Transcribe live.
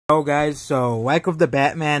Hello guys, so like with the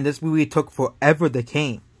Batman, this movie took forever to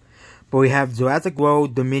came. But we have Jurassic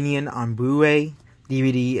World Dominion on Blu-ray,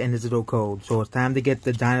 DVD, and digital code. So it's time to get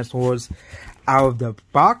the dinosaurs out of the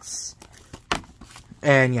box.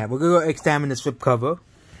 And yeah, we're going to examine the slip cover.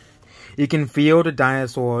 You can feel the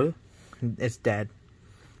dinosaur. It's dead.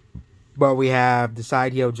 But we have the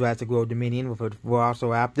side here of Jurassic World Dominion with a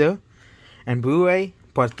Velociraptor and Blu-ray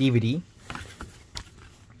plus DVD.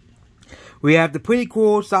 We have the pretty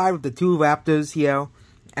cool side with the two raptors here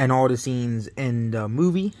and all the scenes in the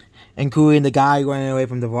movie, including the guy running away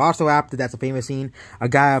from the Velociraptor. That's a famous scene. A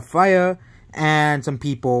guy on fire and some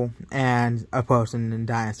people and a person and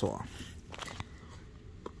dinosaur.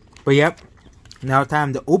 But yep, now it's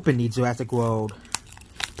time to open the Jurassic World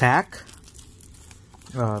pack.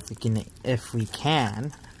 If we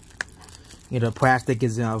can. You know, plastic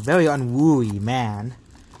is a very unruly man.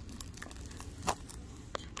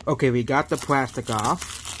 Okay, we got the plastic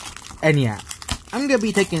off. And yeah, I'm not gonna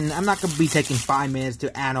be taking 5 minutes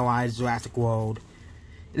to analyze Jurassic World.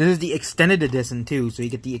 This is the extended edition too, so you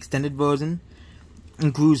get the extended version.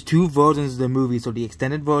 Includes 2 versions of the movie, so the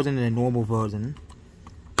extended version and the normal version.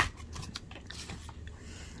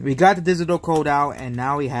 We got the digital code out, and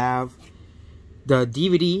now we have the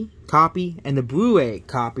DVD copy and the Blu-ray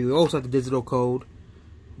copy. We also have the digital code,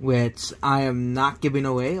 which I am not giving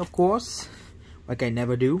away, of course. Like I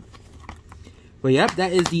never do. But yep,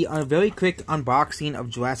 that is the very quick unboxing of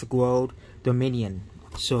Jurassic World Dominion.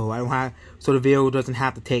 So the video doesn't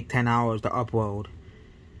have to take 10 hours to upload.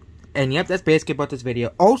 And yep, that's basically about this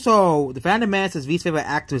video. Also, the Phantom Menace's least favorite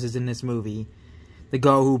actress is in this movie. The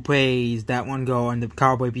girl who plays that one girl in the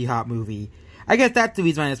Cowboy Bebop movie. I guess that's the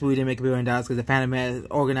reason why this movie didn't make $1 billion, because the Phantom Menace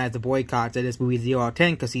organized the boycotts at this movie 0 out of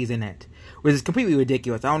 10 because he's in it. Which is completely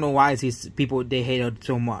ridiculous. I don't know why these people, they hate her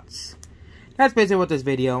so much. That's basically what this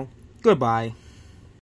video. Goodbye.